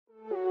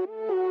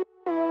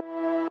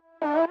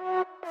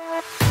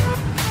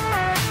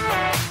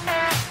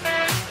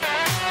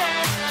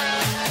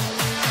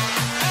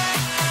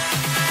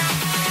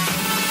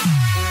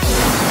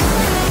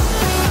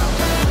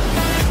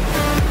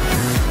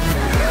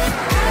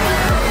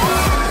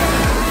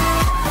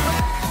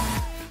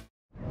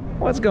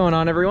What's going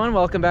on, everyone?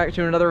 Welcome back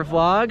to another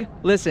vlog.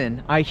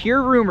 Listen, I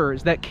hear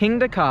rumors that King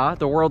Dakar,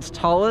 the world's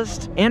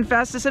tallest and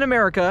fastest in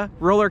America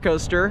roller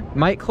coaster,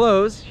 might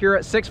close here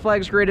at Six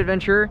Flags Great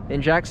Adventure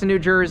in Jackson, New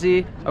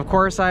Jersey. Of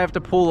course, I have to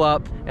pull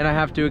up and I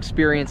have to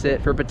experience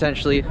it for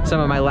potentially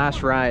some of my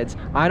last rides.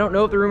 I don't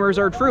know if the rumors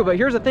are true, but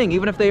here's the thing,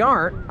 even if they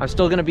aren't, I'm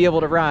still gonna be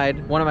able to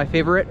ride one of my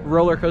favorite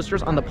roller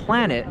coasters on the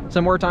planet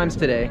some more times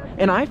today.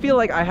 And I feel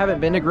like I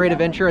haven't been to Great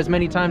Adventure as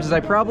many times as I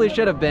probably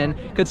should have been,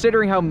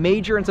 considering how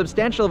major and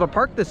substantial of a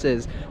park this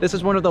is. This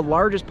is one of the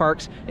largest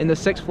parks in the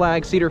Six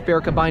Flags Cedar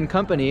Fair combined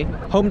company,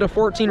 home to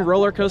 14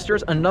 roller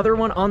coasters, another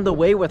one on the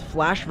way with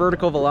Flash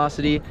Vertical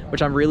Velocity,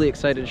 which I'm really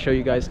excited to show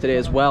you guys today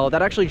as well.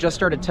 That actually just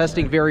started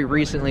testing very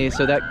recently,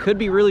 so that could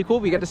be really cool.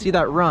 We get to see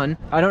that run.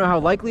 I don't know how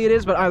likely it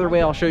is, but either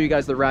way, I'll show you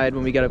guys the ride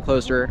when we get up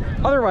closer.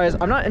 Otherwise,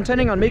 I'm not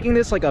intending on making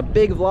this like a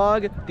big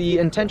vlog. The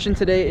intention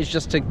today is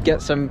just to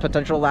get some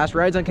potential last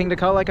rides on King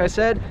Dakar, like I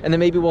said, and then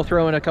maybe we'll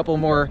throw in a couple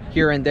more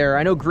here and there.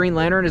 I know Green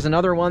Lantern is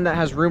another one that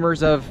has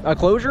rumors of a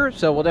closure,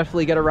 so we'll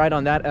definitely get a ride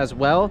on that as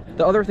well.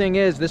 The other thing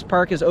is this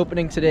park is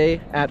opening today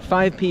at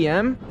 5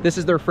 p.m. This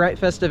is their Fright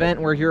Fest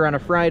event. We're here on a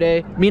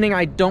Friday, meaning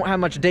I don't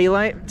have much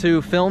daylight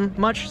to film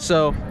much,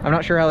 so I'm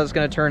not sure how that's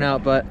going to turn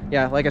out, but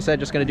yeah, like I said,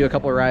 just going to do a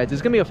couple of rides.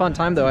 It's going to be a fun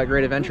time though at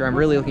Great Adventure. I'm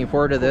really looking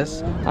forward to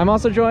this. I'm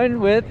also joined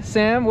with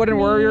Sam, Wooden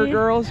Warrior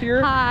Girls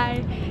here.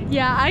 Hi.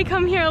 Yeah, I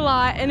come here a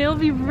lot and it'll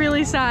be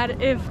really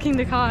sad if King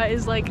Dakar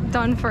is like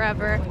done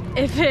forever.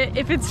 If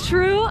it's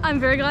true, I'm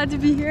very glad to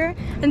be here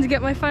and to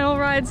get my final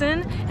rides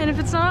in, and if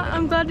it's not,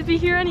 I'm glad to be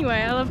here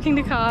anyway. I love King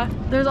Dakar.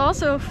 There's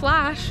also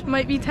Flash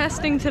might be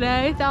testing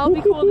today. That'll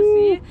be cool to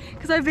see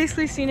because I've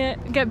basically seen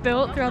it get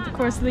built throughout the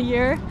course of the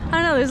year. I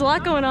don't know, there's a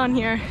lot going on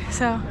here,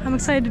 so I'm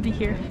excited to be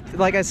here.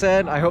 Like I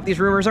said, I hope these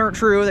rumors aren't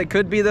true. They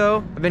could be though.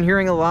 I've been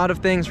hearing a lot of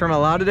things from a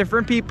lot of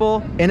different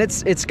people, and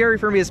it's scary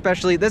for me,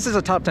 especially. This is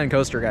a top 10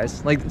 coaster,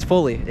 guys. Like, it's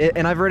fully.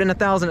 And I've ridden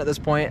 1,000 at this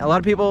point. A lot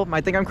of people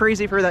might think I'm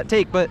crazy for that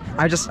take, but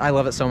I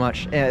love it so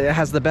much. It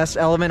has the best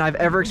element I've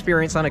ever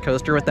experienced on a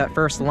coaster with that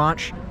first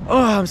launch. Oh,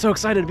 I'm so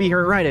excited to be here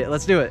and ride it.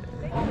 Let's do it.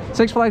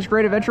 Six Flags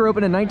Great Adventure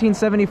opened in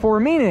 1974,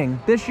 meaning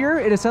this year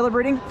it is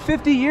celebrating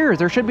 50 years.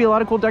 There should be a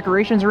lot of cool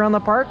decorations around the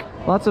park,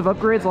 lots of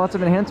upgrades, lots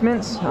of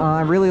enhancements.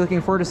 I'm really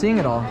looking forward to seeing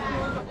it all.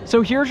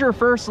 So here's your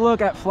first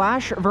look at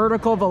Flash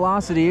Vertical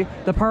Velocity,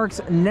 the park's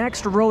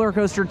next roller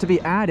coaster to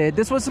be added.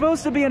 This was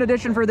supposed to be an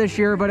addition for this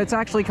year, but it's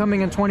actually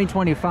coming in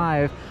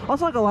 2025. I'll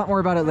talk a lot more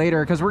about it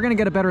later because we're going to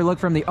get a better look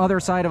from the other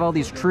side of all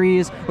these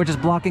trees, which is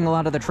blocking a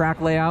lot of the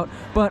track layout.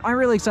 But I'm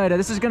really excited.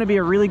 This is going to be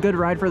a really good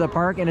ride for the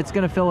park, and it's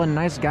going to fill a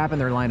nice gap in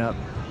their lineup.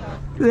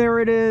 There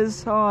it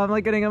is. Oh, I'm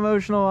like getting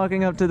emotional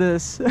walking up to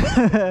this.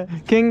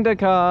 King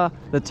Dakar,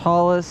 the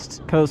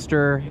tallest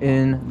coaster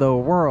in the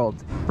world.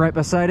 Right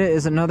beside it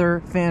is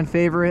another fan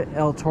favorite,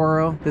 El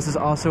Toro. This is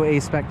also a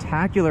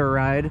spectacular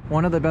ride.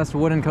 One of the best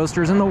wooden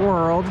coasters in the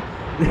world.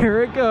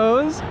 There it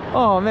goes.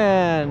 Oh,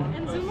 man.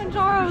 And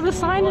Zumanjaro, the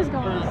sign is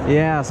gone.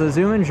 Yeah, so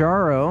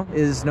Zumanjaro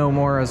is no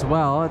more as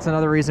well. It's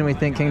another reason we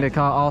think King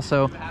Dakar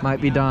also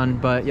might be done.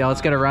 But yeah,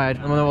 let's get a ride,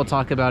 and then we'll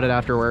talk about it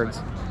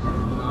afterwards.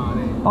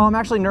 Oh, I'm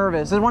actually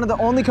nervous. This is one of the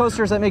only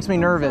coasters that makes me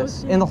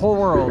nervous in the whole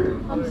world.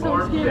 I'm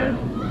so scared.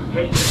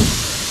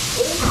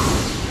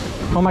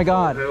 Oh my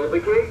God. Oh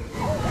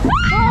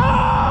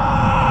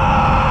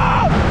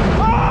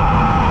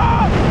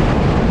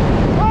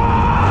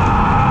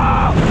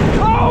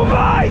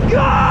my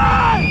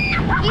God!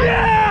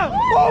 Yeah!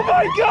 Oh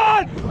my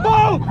God!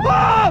 Oh!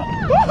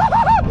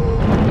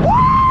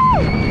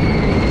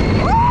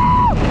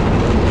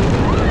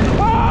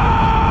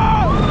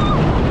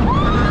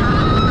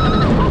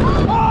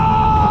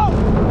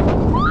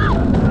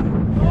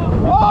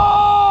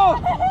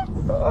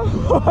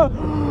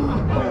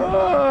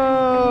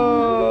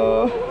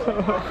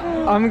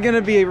 I'm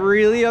gonna be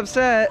really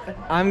upset.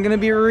 I'm gonna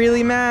be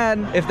really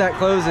mad if that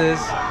closes.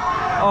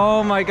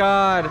 Oh my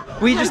God.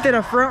 We just did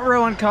a front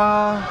row on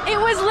Ka. It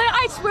was lit,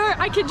 I swear,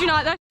 I kid you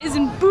not, that is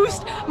in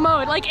boost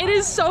mode. Like, it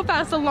is so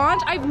fast. The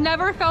launch, I've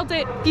never felt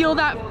it feel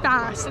that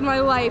fast in my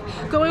life.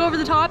 Going over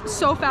the top,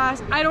 so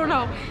fast. I don't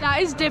know.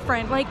 That is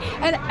different. Like,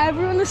 and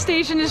everyone in the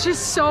station is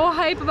just so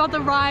hype about the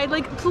ride.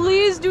 Like,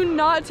 please do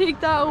not take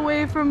that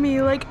away from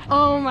me. Like,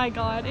 oh my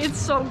God, it's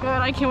so good.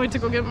 I can't wait to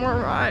go get more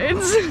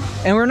rides.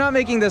 And we're not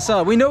making this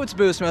up. We know it's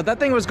boost mode. That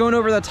thing was going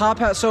over the top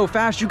hat so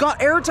fast. You got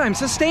airtime,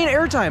 sustained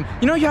airtime.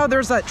 You know how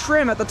there's that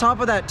trim at the top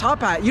of that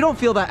top hat? You don't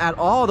feel that at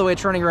all the way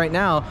it's running right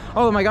now.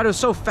 Oh my God, it was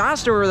so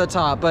fast over the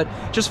top. But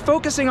just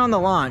focusing on the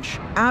launch,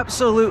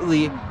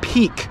 absolutely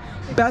peak.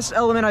 Best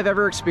element I've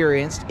ever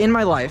experienced in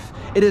my life.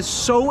 It is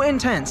so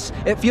intense.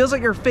 It feels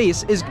like your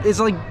face is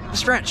like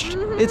stretched.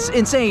 It's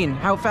insane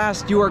how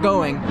fast you are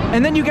going.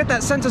 And then you get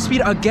that sense of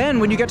speed again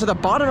when you get to the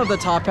bottom of the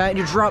top hat and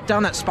you drop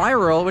down that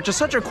spiral, which is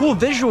such a cool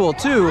visual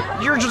too.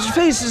 Your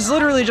face is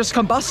literally just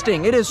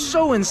combusting. It is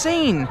so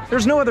insane.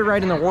 There's no other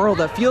ride in the world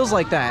that feels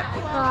like that.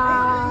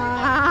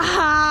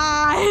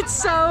 It's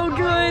so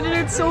good and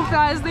it's so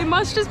fast. They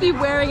must just be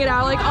wearing it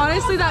out. Like,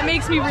 honestly, that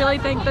makes me really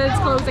think that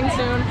it's closing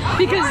soon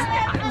because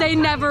they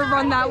never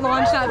run that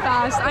launch that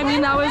fast. I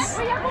mean,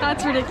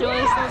 that's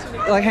ridiculous.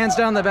 Like, hands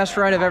down the best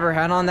ride I've ever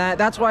had on that.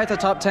 That's why it's a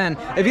top 10.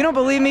 If you don't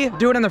believe me,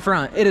 do it in the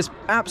front. It is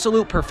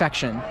absolute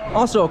perfection.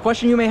 Also, a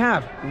question you may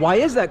have, why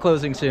is that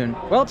closing soon?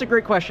 Well, it's a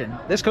great question.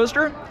 This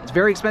coaster, it's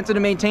very expensive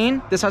to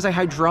maintain. This has a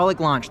hydraulic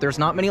launch. There's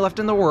not many left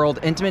in the world.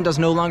 Intamin does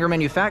no longer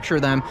manufacture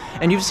them.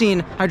 And you've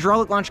seen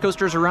hydraulic launch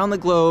coasters around the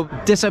globe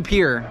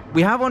disappear.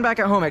 We have one back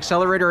at home,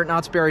 Accelerator at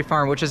Knott's Berry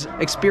Farm, which has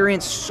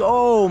experienced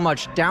so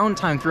much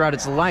downtime throughout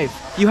its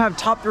life. You have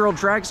Top Thrill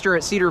Dragster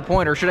at Cedar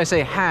Point, or should I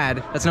say had.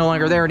 That's no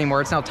longer there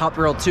anymore. It's now Top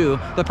Thrill 2.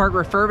 The park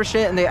refurbished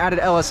it and they added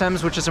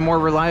LSMs, which is a more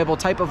reliable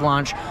type of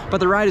launch, but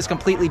the ride is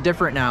completely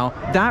different now.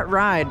 That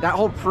ride, that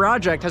whole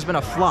project has been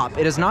a flop.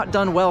 It has not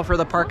done well for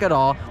the park at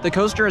all. The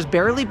coaster has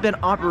barely been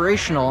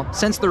operational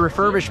since the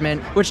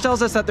refurbishment, which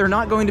tells us that they're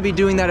not going to be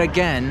doing that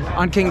again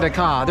on Kingda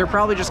Ka. They're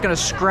probably just going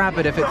to scrap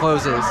it if it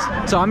closes.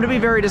 So I'm going to be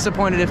very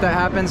disappointed if that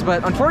happens,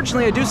 but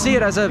unfortunately I do see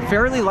it as a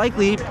fairly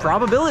likely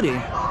probability.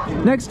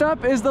 Next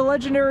up is the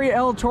legendary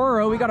El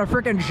Toro. We got a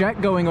freaking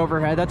jet going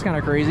overhead. That's kind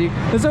of crazy.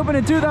 This opened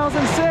in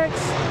 2006.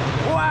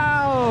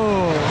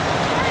 Wow!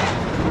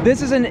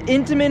 This is an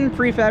Intamin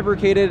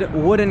prefabricated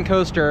wooden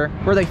coaster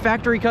where they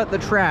factory cut the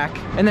track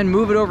and then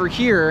move it over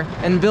here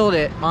and build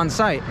it on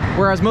site.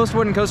 Whereas most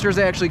wooden coasters,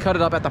 they actually cut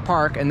it up at the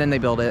park and then they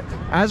build it.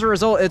 As a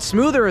result, it's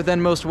smoother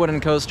than most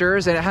wooden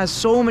coasters and it has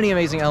so many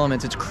amazing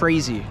elements. It's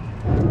crazy.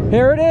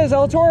 Here it is,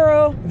 El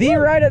Toro, the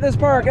ride at this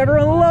park.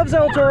 Everyone loves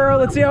El Toro.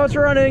 Let's see how it's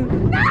running.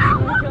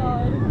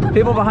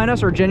 People behind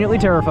us are genuinely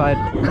terrified.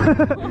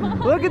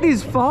 Look at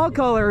these fall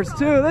colors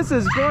too. This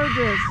is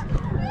gorgeous.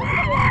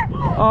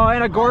 Oh,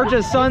 and a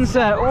gorgeous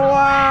sunset.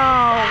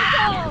 Wow.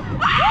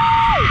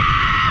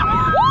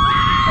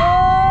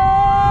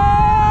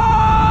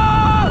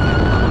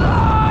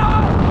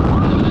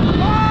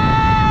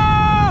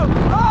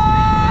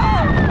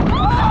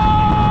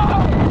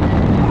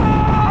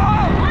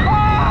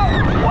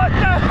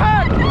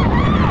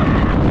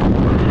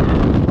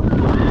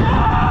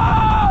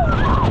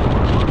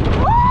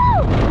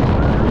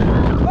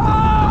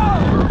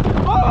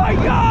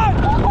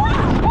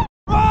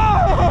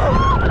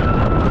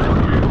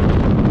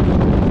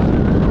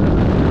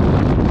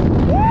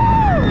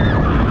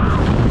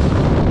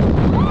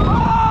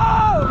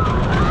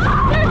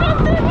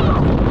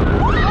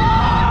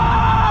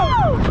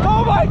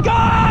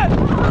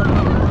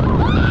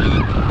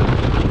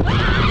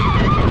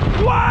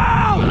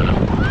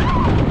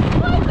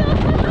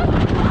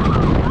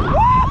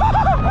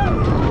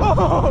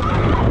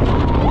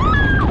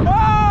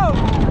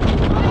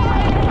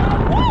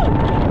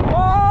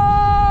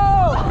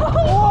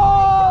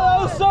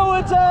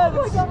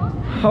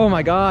 Oh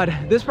my god,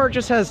 this park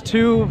just has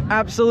two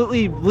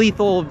absolutely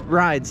lethal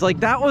rides. Like,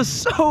 that was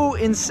so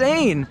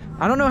insane.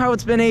 I don't know how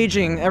it's been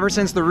aging ever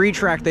since the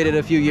retrack they did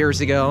a few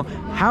years ago.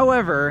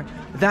 However,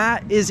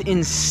 that is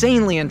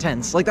insanely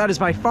intense. Like, that is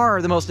by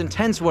far the most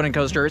intense wooden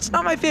coaster. It's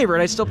not my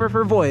favorite, I still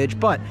prefer Voyage,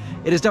 but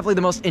it is definitely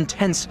the most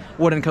intense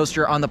wooden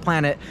coaster on the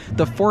planet.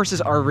 The forces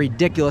are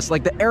ridiculous.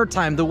 Like, the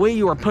airtime, the way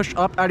you are pushed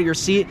up out of your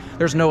seat,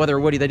 there's no other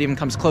Woody that even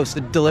comes close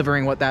to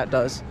delivering what that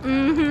does.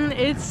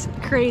 It's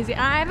crazy.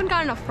 I haven't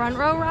gotten a front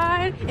row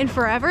ride in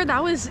forever.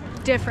 That was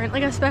different.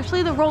 Like,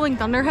 especially the Rolling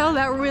Thunder Hill,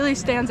 that really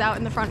stands out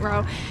in the front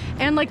row.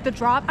 And like the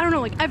drop, I don't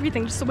know, like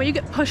everything, just the way you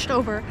get pushed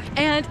over.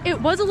 And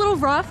it was a little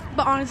rough,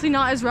 but honestly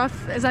not as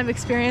rough as I've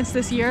experienced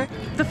this year.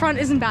 The front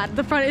isn't bad.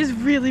 The front is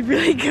really,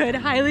 really good.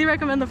 Highly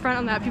recommend the front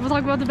on that. People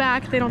talk about the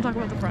back, they don't talk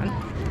about the front.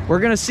 We're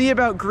gonna see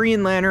about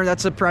Green Lantern.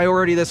 That's a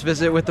priority this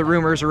visit with the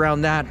rumors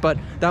around that, but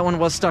that one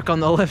was stuck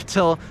on the lift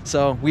hill,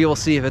 so we will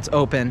see if it's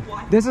open.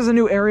 This is a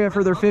new area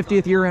for their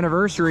 50th year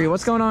anniversary.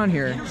 What's going on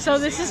here? So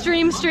this is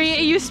Dream Street.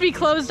 It used to be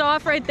closed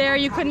off right there.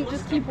 You couldn't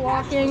just keep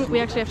walking.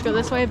 We actually have to go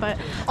this way, but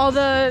all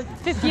the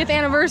 50th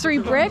anniversary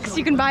bricks,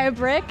 you can buy a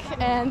brick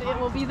and it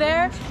will be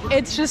there.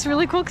 It's just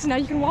really cool because now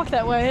you can walk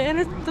that way and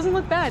it doesn't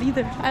look bad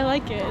either. I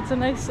like it. It's a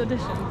nice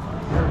addition.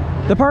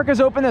 The park has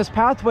opened this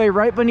pathway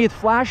right beneath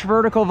Flash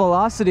Vertical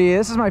Velocity.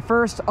 This is my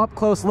first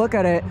up-close look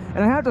at it,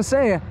 and I have to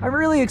say, I'm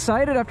really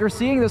excited after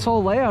seeing this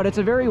whole layout. It's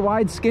a very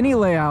wide, skinny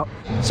layout.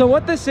 So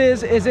what this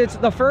is it's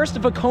the first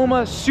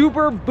Vekoma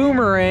Super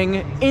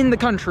Boomerang in the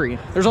country.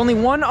 There's only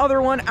one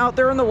other one out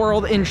there in the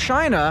world in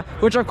China,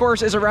 which of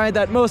course is a ride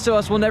that most of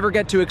us will never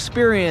get to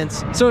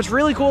experience. So it's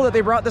really cool that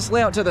they brought this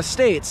layout to the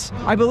States.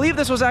 I believe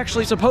this was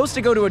actually supposed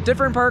to go to a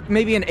different park,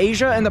 maybe in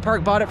Asia, and the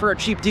park bought it for a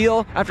cheap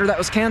deal after that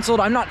was canceled.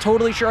 I'm not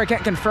totally sure, I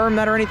can't confirm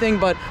that or anything,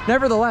 but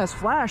nevertheless,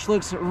 Flash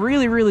looks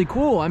really, really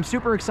cool. I'm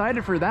super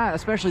excited for that,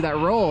 especially that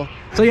roll.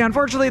 So yeah,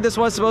 unfortunately, this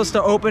was supposed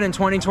to open in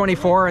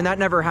 2024, and that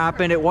never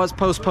happened. It was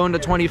postponed to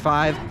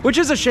 25, which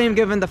is a shame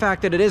given the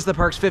fact that it is the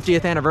park's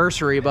 50th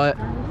anniversary, but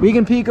we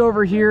can peek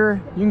over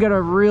here. You can get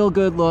a real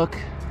good look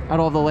at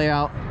all the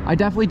layout. I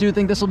definitely do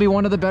think this will be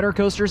one of the better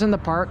coasters in the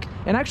park.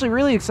 And actually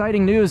really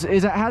exciting news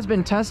is it has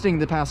been testing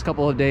the past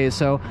couple of days,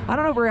 so I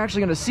don't know if we're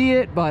actually gonna see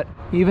it, but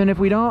even if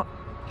we don't,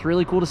 it's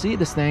really cool to see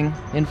this thing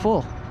in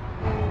full.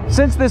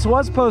 Since this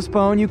was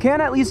postponed, you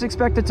can at least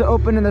expect it to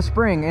open in the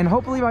spring, and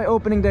hopefully by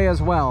opening day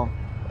as well.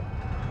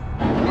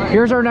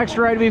 Here's our next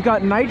ride. We've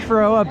got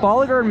Nitro, a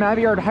Bolliger and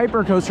Mabillard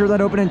hypercoaster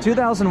that opened in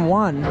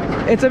 2001.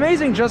 It's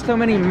amazing just how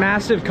many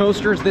massive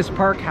coasters this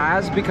park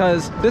has,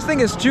 because this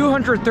thing is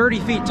 230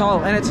 feet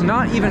tall and it's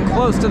not even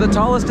close to the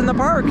tallest in the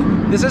park.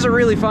 This is a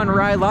really fun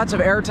ride, lots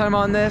of airtime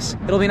on this.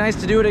 It'll be nice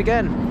to do it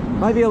again.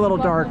 Might be a little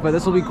dark, but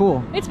this will be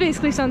cool. It's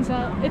basically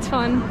sunset. It's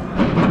fun.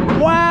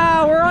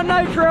 Wow, we're on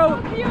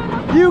Nitro.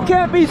 You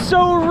can't be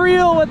so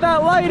real with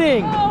that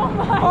lighting. Oh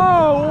my.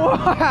 Oh,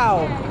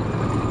 wow.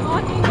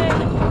 Walking in.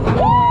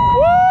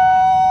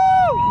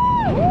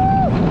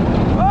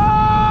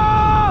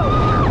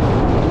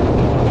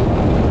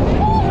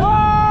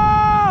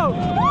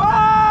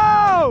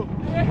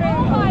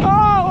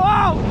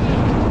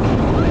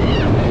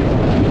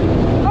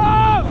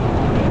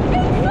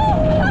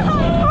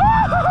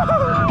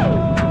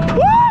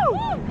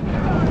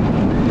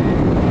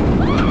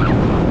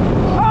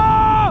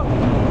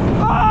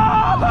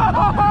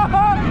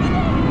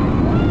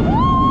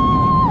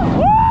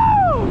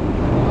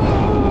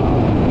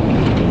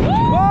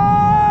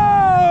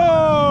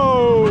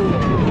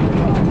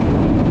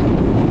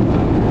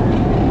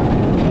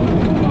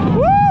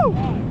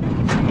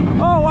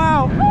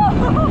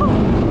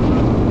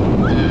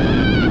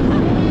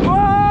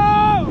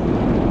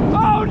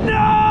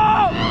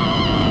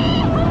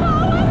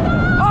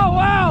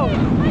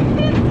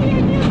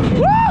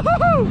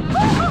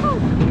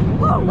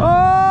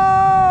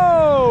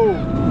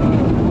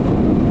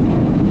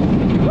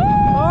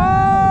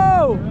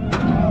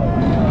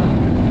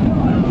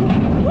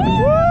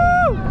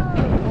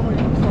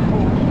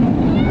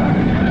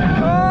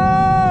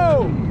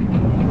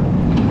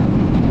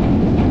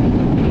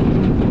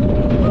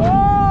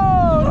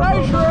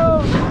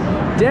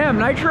 Damn,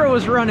 Nitro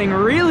was running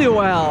really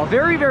well.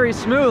 Very, very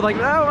smooth. Like,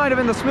 that might have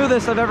been the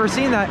smoothest I've ever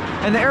seen that.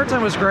 And the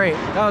airtime was great.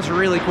 That was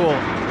really cool.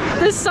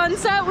 The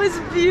sunset was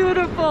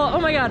beautiful. Oh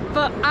my god.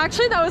 But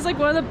actually that was like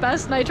one of the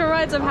best Nitro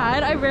rides I've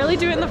had. I rarely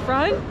do it in the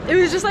front. It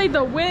was just like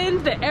the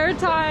wind, the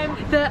airtime,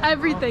 the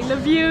everything, the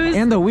views.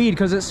 And the weed,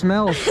 because it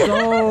smells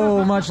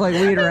so much like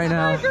weed right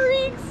now.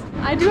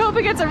 I do hope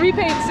it gets a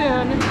repaint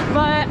soon,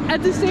 but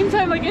at the same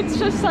time, like, it's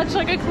just such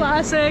like a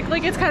classic.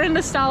 Like, it's kind of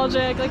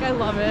nostalgic. Like, I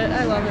love it.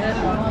 I love it.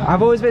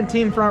 I've always been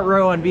team front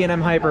row on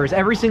B&M Hypers.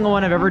 Every single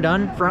one I've ever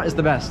done, front is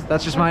the best.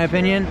 That's just my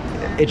opinion.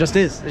 It just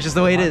is. It's just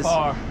the way it is.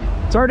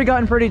 It's already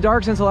gotten pretty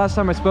dark since the last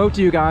time I spoke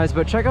to you guys,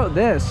 but check out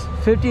this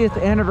 50th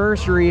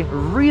anniversary.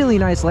 Really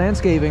nice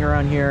landscaping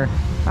around here.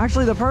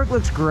 Actually, the park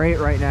looks great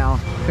right now.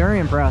 Very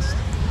impressed.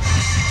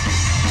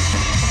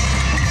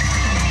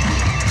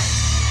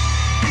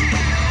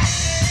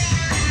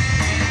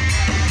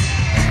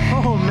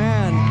 Oh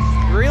man,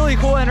 really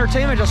cool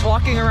entertainment just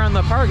walking around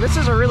the park. This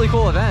is a really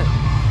cool event.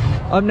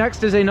 Up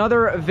next is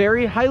another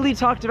very highly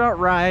talked about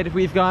ride.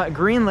 We've got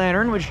Green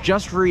Lantern, which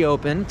just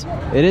reopened.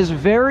 It is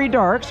very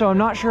dark, so I'm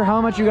not sure how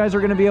much you guys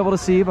are gonna be able to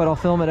see, but I'll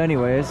film it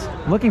anyways.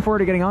 I'm looking forward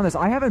to getting on this.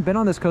 I haven't been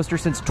on this coaster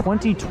since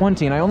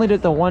 2020, and I only did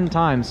it the one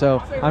time,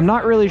 so I'm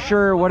not really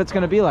sure what it's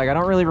gonna be like. I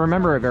don't really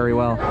remember it very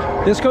well.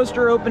 This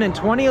coaster opened in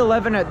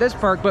 2011 at this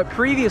park, but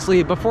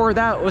previously, before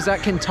that, was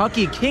at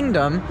Kentucky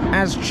Kingdom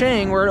as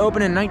Chang, where it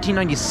opened in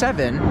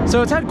 1997.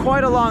 So it's had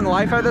quite a long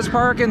life at this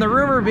park, and the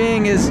rumor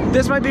being is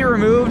this might be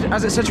removed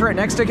as it sits right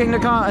next to King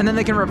Ka, and then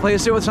they can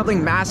replace it with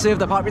something massive.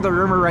 The popular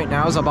rumor right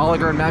now is a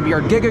Bolliger and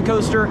Mabillard Giga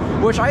Coaster,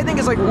 which I think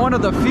is like one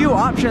of the few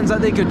options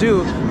that they could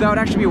do that would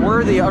actually be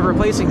worthy of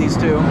replacing these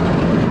two.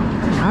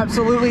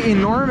 Absolutely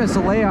enormous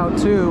layout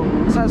too.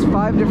 This has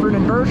 5 different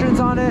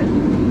inversions on it.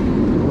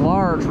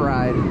 Large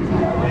ride.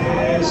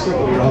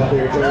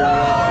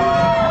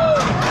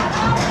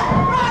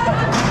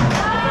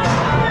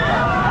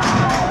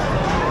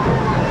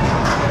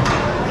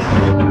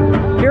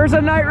 Here's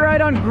a night ride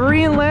on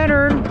Green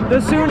Lantern,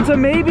 the soon to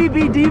maybe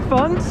be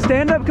defunct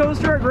stand-up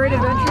coaster at Great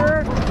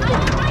Adventure.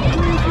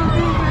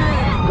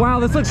 Wow,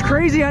 this looks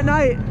crazy at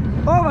night.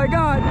 Oh my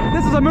god,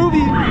 this is a movie.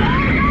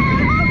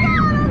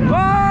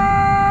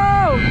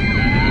 Whoa!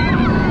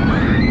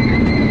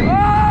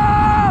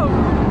 Whoa!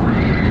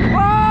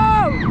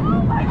 Whoa!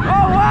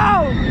 Oh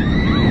wow!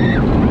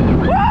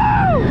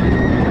 Whoa!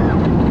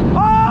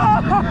 Oh!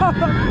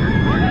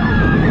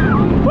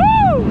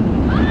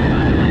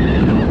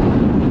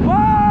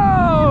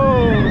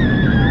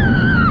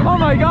 Oh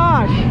my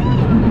gosh!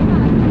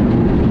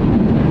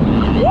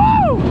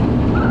 Whoa!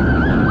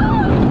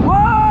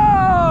 Whoa!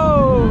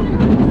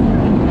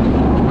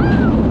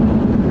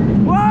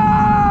 Whoa!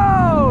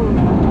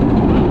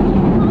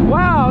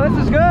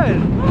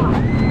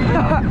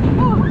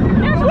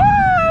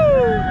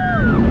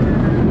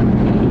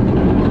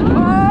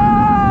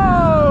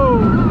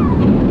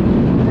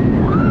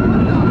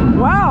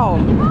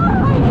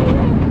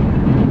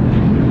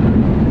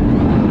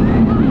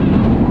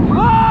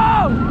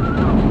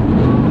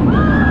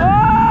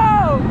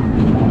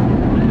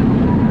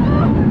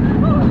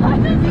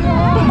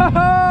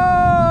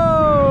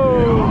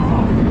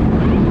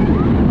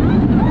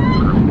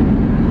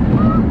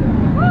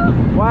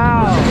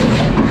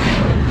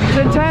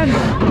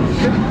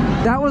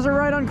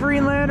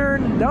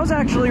 was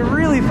actually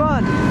really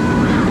fun.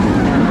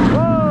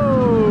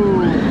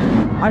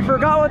 I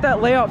forgot what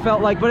that layout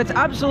felt like, but it's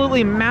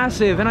absolutely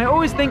massive. And I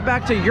always think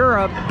back to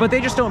Europe, but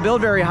they just don't build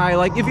very high.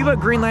 Like if you put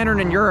Green Lantern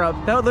in Europe,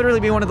 that would literally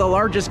be one of the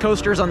largest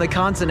coasters on the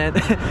continent.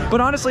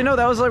 But honestly, no,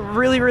 that was a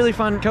really, really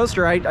fun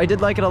coaster. I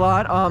did like it a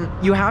lot.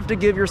 You have to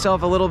give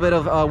yourself a little bit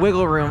of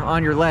wiggle room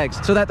on your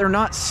legs so that they're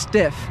not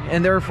stiff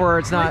and therefore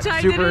it's not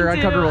super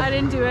uncomfortable. I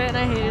didn't do it and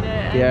I hated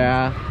it.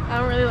 Yeah. I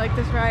don't really like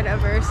this ride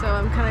ever, so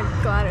I'm kind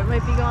of glad it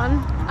might be gone.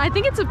 I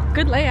think it's a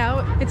good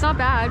layout. It's not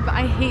bad, but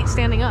I hate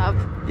standing up.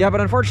 Yeah,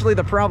 but unfortunately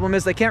the problem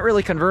is they can't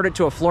really convert it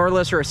to a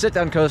floorless or a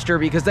sit-down coaster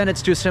because then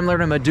it's too similar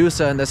to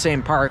Medusa in the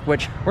same park,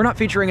 which we're not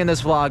featuring in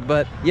this vlog.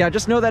 But yeah,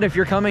 just know that if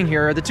you're coming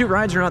here, the two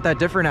rides are not that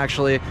different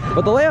actually.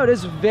 But the layout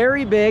is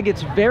very big,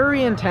 it's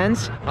very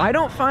intense. I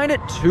don't find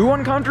it too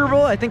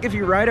uncomfortable. I think if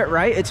you ride it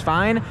right, it's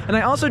fine. And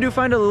I also do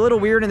find it a little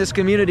weird in this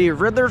community.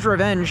 Riddler's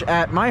Revenge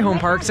at my home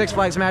park, Six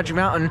Flags Magic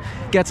Mountain,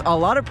 gets a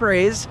lot of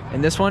praise,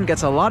 and this one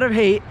gets a lot of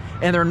hate,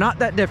 and they're not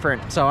that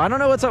different. So I don't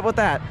know what's up with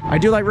that. I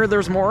do like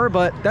Riddler's more,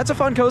 but that's a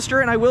fun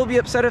coaster, and I will be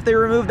upset if they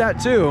remove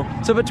that too.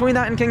 So between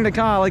that and Kingda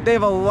Ka, like they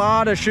have a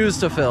lot of shoes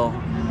to fill.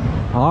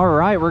 All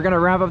right, we're gonna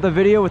wrap up the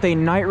video with a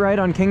night ride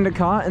on Kingda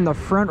Ka in the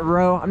front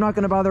row. I'm not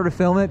gonna bother to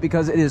film it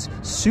because it is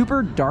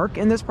super dark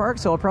in this park,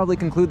 so I'll probably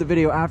conclude the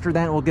video after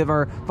that and we'll give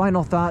our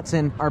final thoughts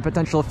and our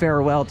potential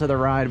farewell to the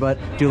ride, but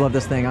do love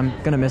this thing. I'm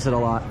gonna miss it a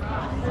lot.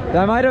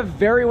 That might have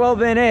very well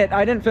been it.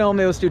 I didn't film,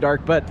 it was too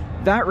dark, but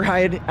that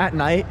ride at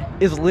night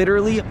is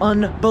literally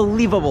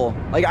unbelievable.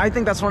 Like, I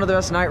think that's one of the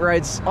best night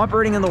rides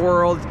operating in the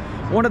world.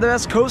 One of the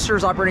best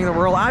coasters operating in the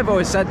world. I've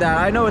always said that.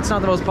 I know it's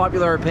not the most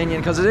popular opinion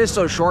because it is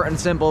so short and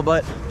simple,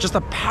 but just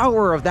the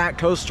power of that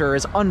coaster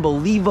is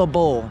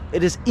unbelievable.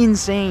 It is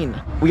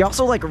insane. We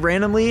also like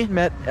randomly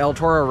met El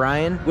Toro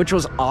Ryan, which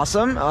was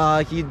awesome.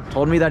 He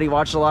told me that he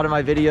watched a lot of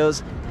my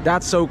videos.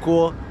 That's so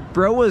cool.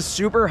 Bro was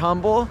super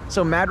humble,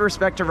 so mad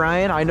respect to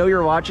Ryan. I know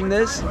you're watching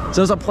this. So it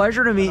was a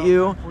pleasure to meet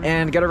you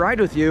and get a ride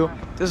with you.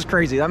 This is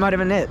crazy. That might have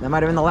been it. That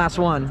might have been the last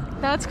one.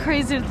 That's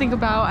crazy to think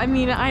about. I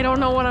mean, I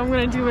don't know what I'm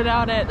gonna do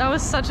without it. That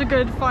was such a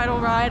good final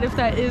ride, if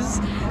that is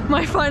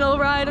my final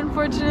ride,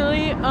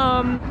 unfortunately.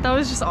 That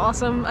was just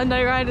awesome. A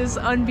night ride is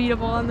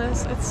unbeatable on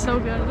this. It's so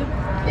good.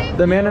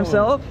 The man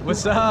himself?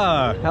 What's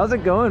up? How's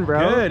it going,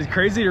 bro? Good.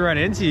 Crazy to run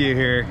into you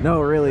here. No,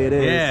 really, it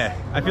is. Yeah.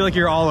 I feel like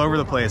you're all over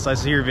the place. I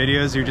see your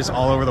videos. You're just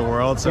all over the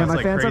world. So yeah, it's my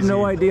like fans crazy. have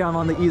no idea I'm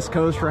on the East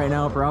Coast right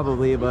now,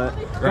 probably, but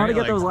gotta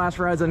get those last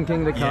rides on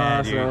Kingda Ka.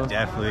 Yeah, dude, so.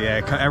 definitely.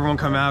 Yeah, everyone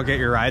come out, get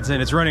your rides in.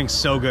 It's running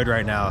so good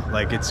right now.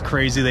 Like, it's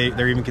crazy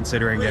they're even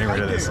considering getting rid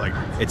of this. Like,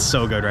 it's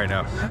so good right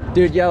now.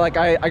 Dude, yeah, like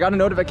I got a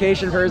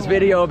notification for his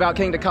video about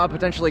Kingda Ka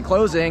potentially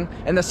closing,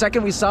 and the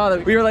second we saw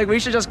that, we were like, we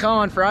should just come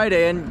on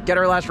Friday and get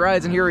our last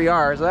rides, and here we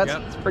are. So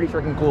that's pretty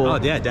freaking cool. Oh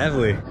yeah,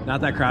 definitely. Not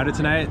that crowded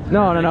tonight?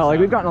 No. Like,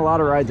 we've gotten a lot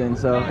of rides in,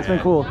 so it's been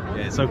cool.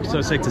 Yeah, it's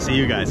so sick to see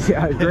you guys.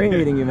 Yeah, great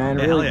meeting you, man.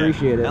 Yeah, really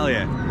appreciate it. Hell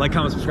yeah. Like,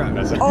 comment, subscribe.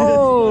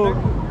 Oh,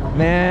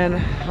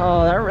 man.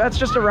 Oh, that's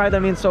just a ride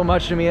that means so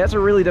much to me. That's a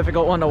really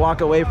difficult one to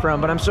walk away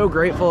from, but I'm so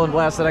grateful and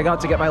blessed that I got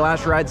to get my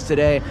last rides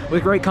today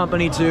with great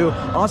company too.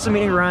 Awesome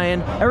meeting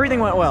Ryan. Everything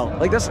went well.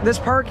 Like, this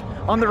park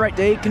on the right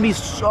day can be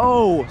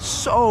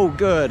so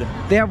good.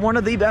 They have one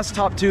of the best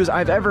top twos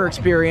I've ever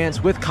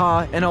experienced with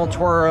Ka and El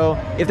Toro.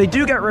 If they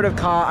do get rid of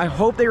Ka, I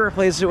hope they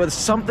replace it with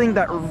something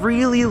that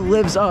really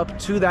lives up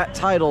to that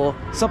title,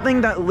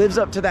 something that lives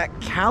up to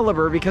that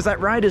caliber, because that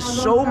ride is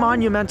so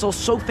monumental,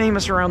 so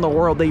famous around the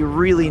world. They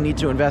really need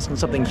to invest in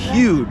something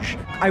huge.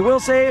 I will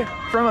say,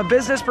 from a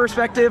business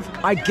perspective,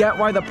 I get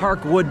why the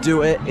park would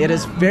do it. It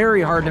is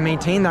very hard to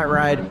maintain that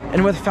ride,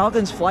 and with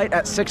Falcon's Flight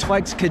at Six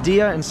Flags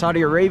Qiddiya in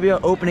Saudi Arabia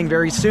opening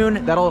very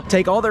soon, that'll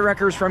take all the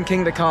records from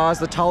Kingda Ka as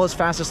the tallest,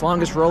 fastest,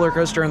 longest roller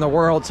coaster in the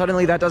world.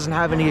 Suddenly that doesn't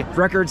have any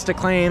records to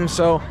claim,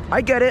 so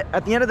I get it.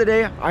 At the end of the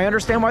day, I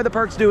understand why the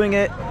park's doing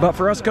it, but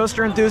for us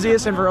coaster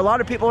enthusiasts and for a lot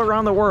of people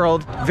around the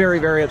world,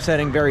 very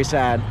upsetting, very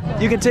sad.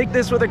 You can take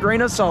this with a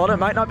grain of salt. It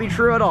might not be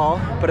true at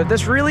all, but if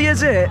this really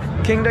is it,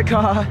 Kingda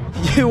Ka,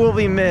 you will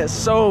be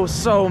missed.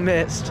 So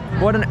missed.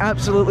 What an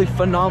absolutely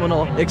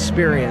phenomenal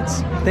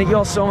experience. Thank you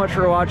all so much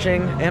for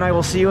watching, and I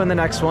will see you in the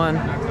next one.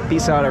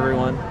 Peace out,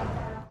 everyone.